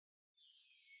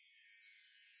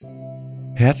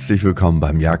Herzlich willkommen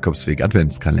beim Jakobsweg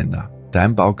Adventskalender,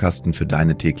 deinem Baukasten für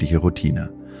deine tägliche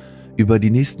Routine. Über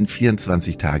die nächsten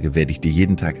 24 Tage werde ich dir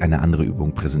jeden Tag eine andere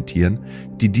Übung präsentieren,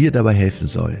 die dir dabei helfen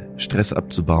soll, Stress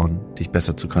abzubauen, dich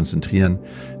besser zu konzentrieren,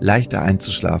 leichter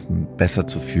einzuschlafen, besser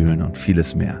zu fühlen und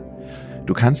vieles mehr.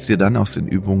 Du kannst dir dann aus den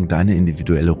Übungen deine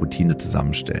individuelle Routine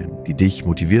zusammenstellen, die dich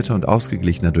motivierter und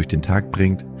ausgeglichener durch den Tag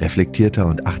bringt, reflektierter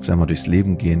und achtsamer durchs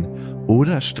Leben gehen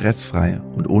oder stressfrei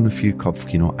und ohne viel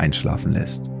Kopfkino einschlafen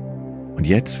lässt. Und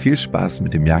jetzt viel Spaß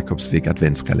mit dem Jakobsweg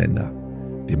Adventskalender,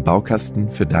 dem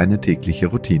Baukasten für deine tägliche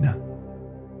Routine.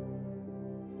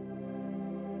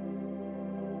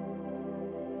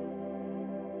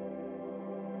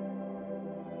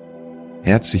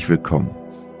 Herzlich willkommen.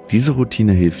 Diese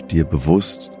Routine hilft dir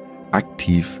bewusst,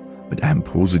 aktiv, mit einem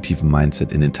positiven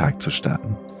Mindset in den Tag zu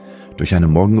starten. Durch eine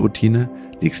Morgenroutine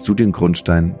legst du den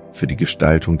Grundstein für die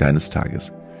Gestaltung deines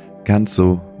Tages, ganz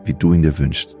so, wie du ihn dir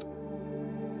wünschst.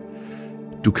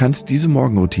 Du kannst diese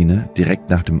Morgenroutine direkt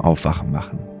nach dem Aufwachen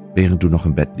machen, während du noch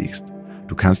im Bett liegst.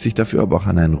 Du kannst dich dafür aber auch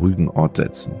an einen ruhigen Ort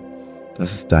setzen.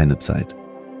 Das ist deine Zeit,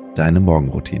 deine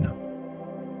Morgenroutine.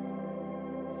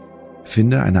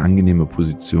 Finde eine angenehme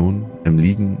Position im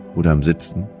Liegen oder im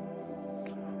Sitzen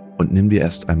und nimm dir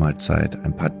erst einmal Zeit,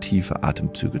 ein paar tiefe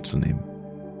Atemzüge zu nehmen.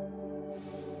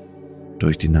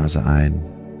 Durch die Nase ein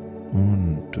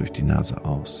und durch die Nase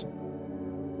aus.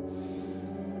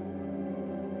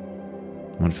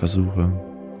 Und versuche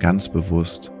ganz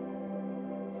bewusst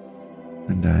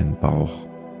in deinen Bauch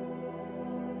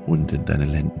und in deine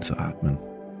Lenden zu atmen.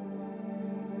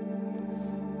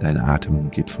 Dein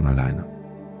Atem geht von alleine.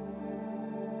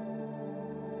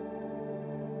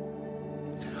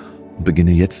 Und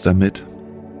beginne jetzt damit,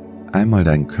 einmal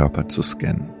deinen Körper zu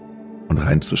scannen und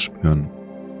reinzuspüren,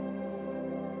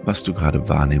 was du gerade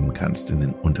wahrnehmen kannst in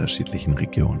den unterschiedlichen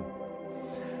Regionen.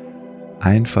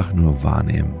 Einfach nur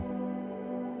wahrnehmen,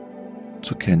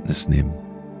 zur Kenntnis nehmen,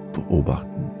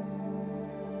 beobachten,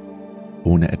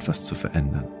 ohne etwas zu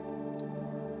verändern.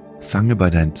 Fange bei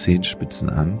deinen Zehenspitzen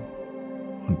an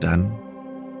und dann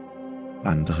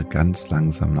wandere ganz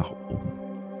langsam nach oben.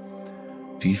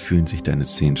 Wie fühlen sich deine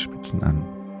Zehenspitzen an?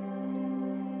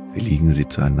 Wie liegen sie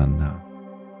zueinander?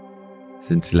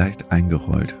 Sind sie leicht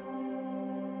eingerollt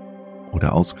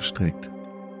oder ausgestreckt?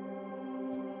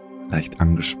 Leicht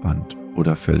angespannt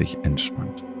oder völlig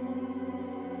entspannt?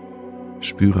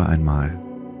 Spüre einmal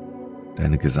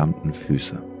deine gesamten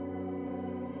Füße.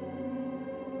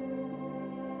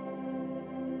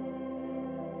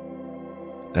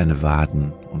 Deine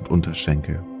Waden und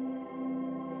Unterschenkel.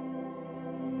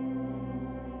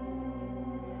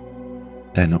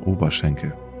 Deine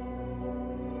Oberschenkel,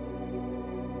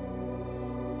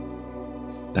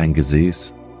 dein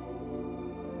Gesäß,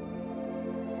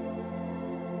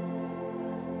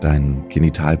 dein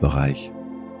Genitalbereich.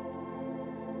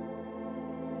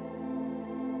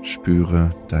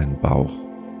 Spüre deinen Bauch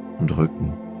und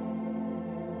Rücken,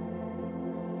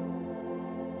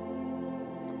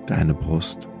 deine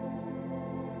Brust,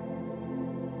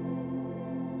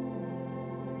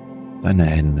 deine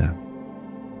Hände.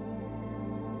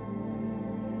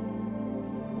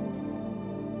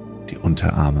 Die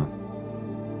Unterarme,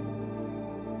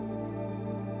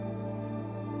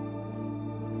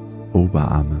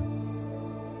 Oberarme,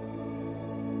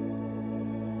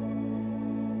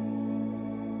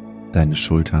 deine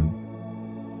Schultern,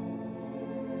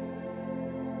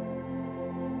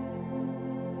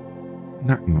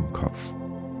 Nacken und Kopf.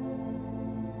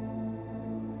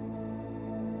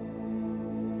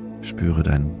 Spüre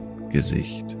dein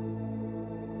Gesicht,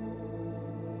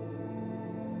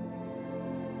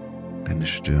 deine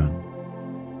Stirn,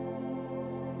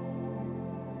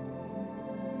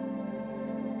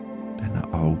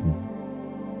 deine Augen,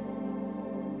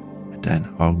 mit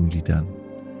deinen Augenlidern,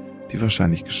 die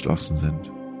wahrscheinlich geschlossen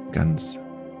sind, ganz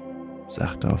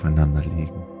sachte aufeinander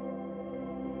liegen.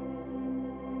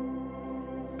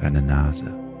 Deine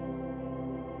Nase,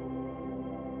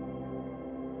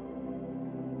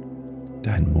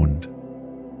 dein Mund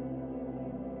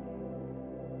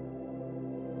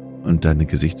und deine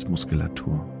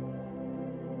Gesichtsmuskulatur,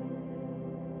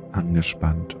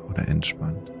 angespannt oder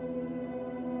entspannt.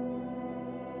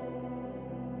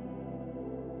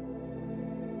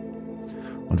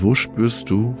 Und wo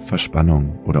spürst du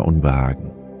Verspannung oder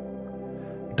Unbehagen?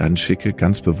 Dann schicke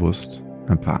ganz bewusst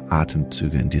ein paar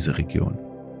Atemzüge in diese Region.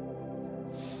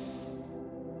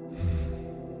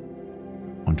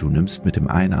 Und du nimmst mit dem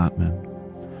Einatmen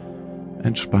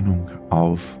Entspannung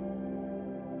auf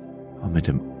und mit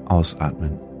dem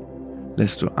Ausatmen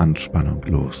lässt du Anspannung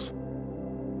los.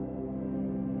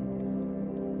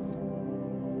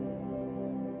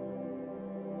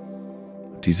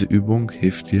 Diese Übung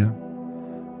hilft dir,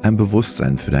 ein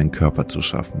Bewusstsein für deinen Körper zu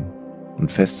schaffen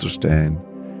und festzustellen,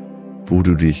 wo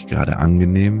du dich gerade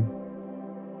angenehm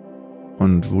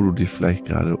und wo du dich vielleicht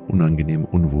gerade unangenehm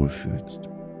unwohl fühlst.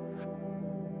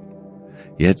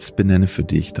 Jetzt benenne für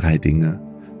dich 3 Dinge,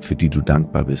 für die du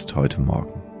dankbar bist heute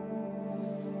Morgen.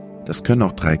 Das können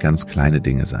auch 3 ganz kleine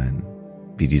Dinge sein,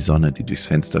 wie die Sonne, die durchs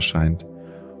Fenster scheint,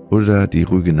 oder die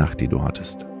ruhige Nacht, die du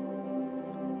hattest.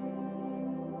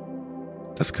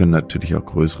 Das können natürlich auch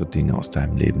größere Dinge aus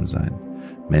deinem Leben sein,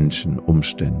 Menschen,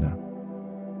 Umstände.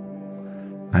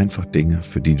 Einfach Dinge,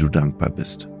 für die du dankbar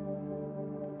bist.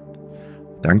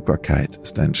 Dankbarkeit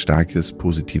ist ein starkes,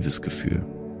 positives Gefühl.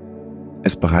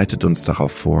 Es bereitet uns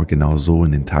darauf vor, genau so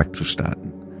in den Tag zu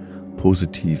starten.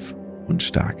 Positiv und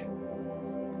stark.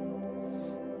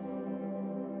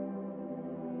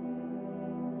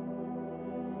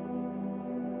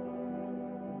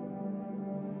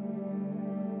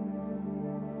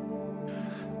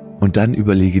 Und dann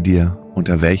überlege dir,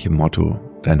 unter welchem Motto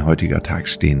dein heutiger Tag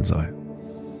stehen soll.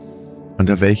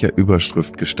 Unter welcher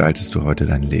Überschrift gestaltest du heute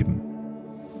dein Leben?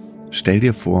 Stell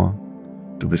dir vor,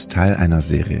 du bist Teil einer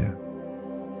Serie.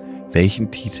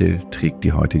 Welchen Titel trägt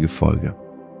die heutige Folge?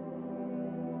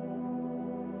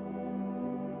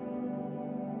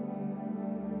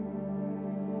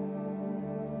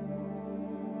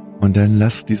 Und dann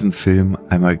lass diesen Film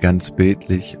einmal ganz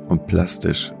bildlich und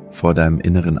plastisch vor deinem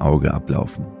inneren Auge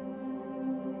ablaufen.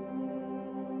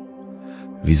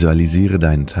 Visualisiere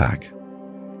deinen Tag.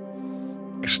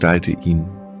 Gestalte ihn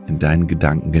in deinen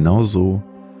Gedanken genauso,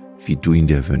 wie du ihn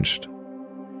dir wünschst.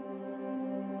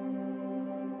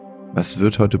 Was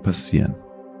wird heute passieren?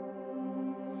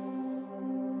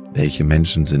 Welche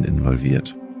Menschen sind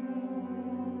involviert?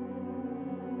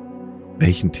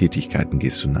 Welchen Tätigkeiten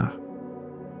gehst du nach?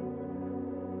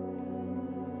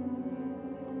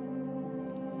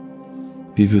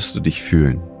 Wie wirst du dich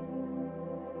fühlen?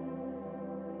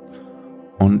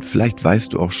 Und vielleicht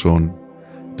weißt du auch schon,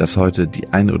 dass heute die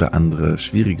ein oder andere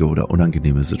schwierige oder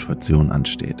unangenehme Situation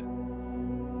ansteht.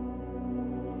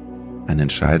 Eine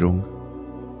Entscheidung,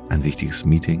 ein wichtiges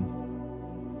Meeting.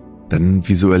 Dann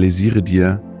visualisiere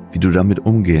dir, wie du damit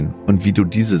umgehen und wie du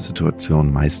diese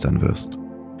Situation meistern wirst.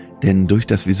 Denn durch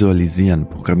das Visualisieren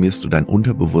programmierst du dein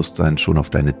Unterbewusstsein schon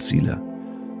auf deine Ziele.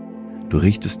 Du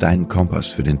richtest deinen Kompass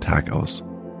für den Tag aus.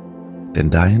 Denn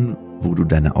dahin, wo du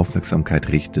deine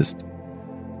Aufmerksamkeit richtest,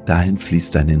 dahin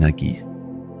fließt deine Energie.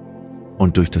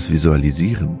 Und durch das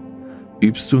Visualisieren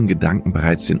übst du in Gedanken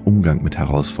bereits den Umgang mit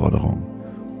Herausforderungen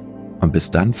und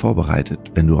bist dann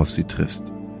vorbereitet, wenn du auf sie triffst.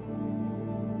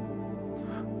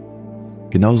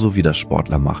 Genauso wie das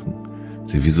Sportler machen.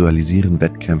 Sie visualisieren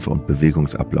Wettkämpfe und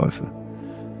Bewegungsabläufe.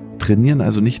 Trainieren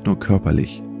also nicht nur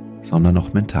körperlich, sondern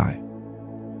auch mental.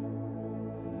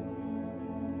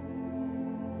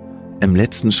 Im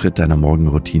letzten Schritt deiner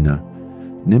Morgenroutine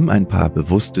nimm ein paar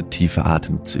bewusste, tiefe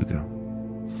Atemzüge.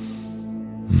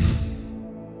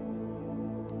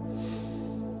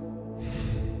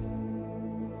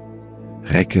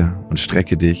 Recke und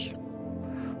strecke dich,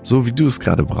 so wie du es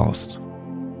gerade brauchst.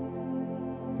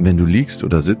 Wenn du liegst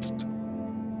oder sitzt,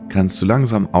 kannst du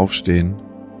langsam aufstehen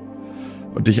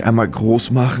und dich einmal groß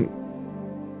machen,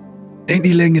 in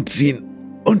die Länge ziehen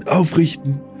und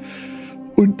aufrichten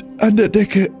und an der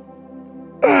Decke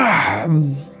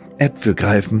Äpfel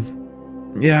greifen.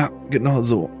 Ja, genau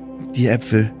so. Die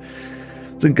Äpfel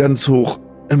sind ganz hoch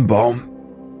im Baum.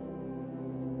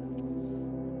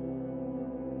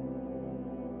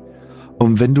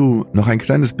 Und wenn du noch ein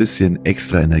kleines bisschen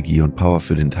extra Energie und Power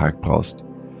für den Tag brauchst,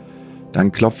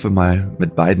 dann klopfe mal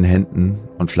mit beiden Händen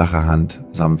und flacher Hand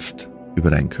sanft über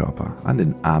deinen Körper, an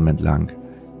den Arm entlang,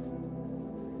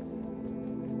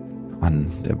 an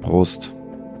der Brust,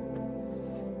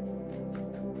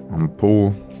 am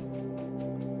Po,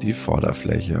 die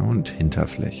Vorderfläche und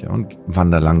Hinterfläche und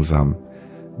wander langsam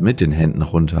mit den Händen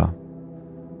runter,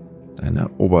 deine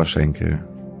Oberschenkel,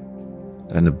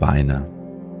 deine Beine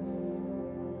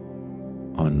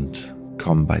und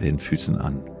komm bei den Füßen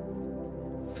an.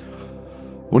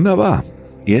 Wunderbar,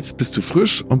 jetzt bist du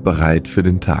frisch und bereit für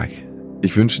den Tag.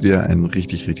 Ich wünsche dir einen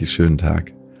richtig, richtig schönen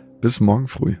Tag. Bis morgen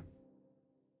früh.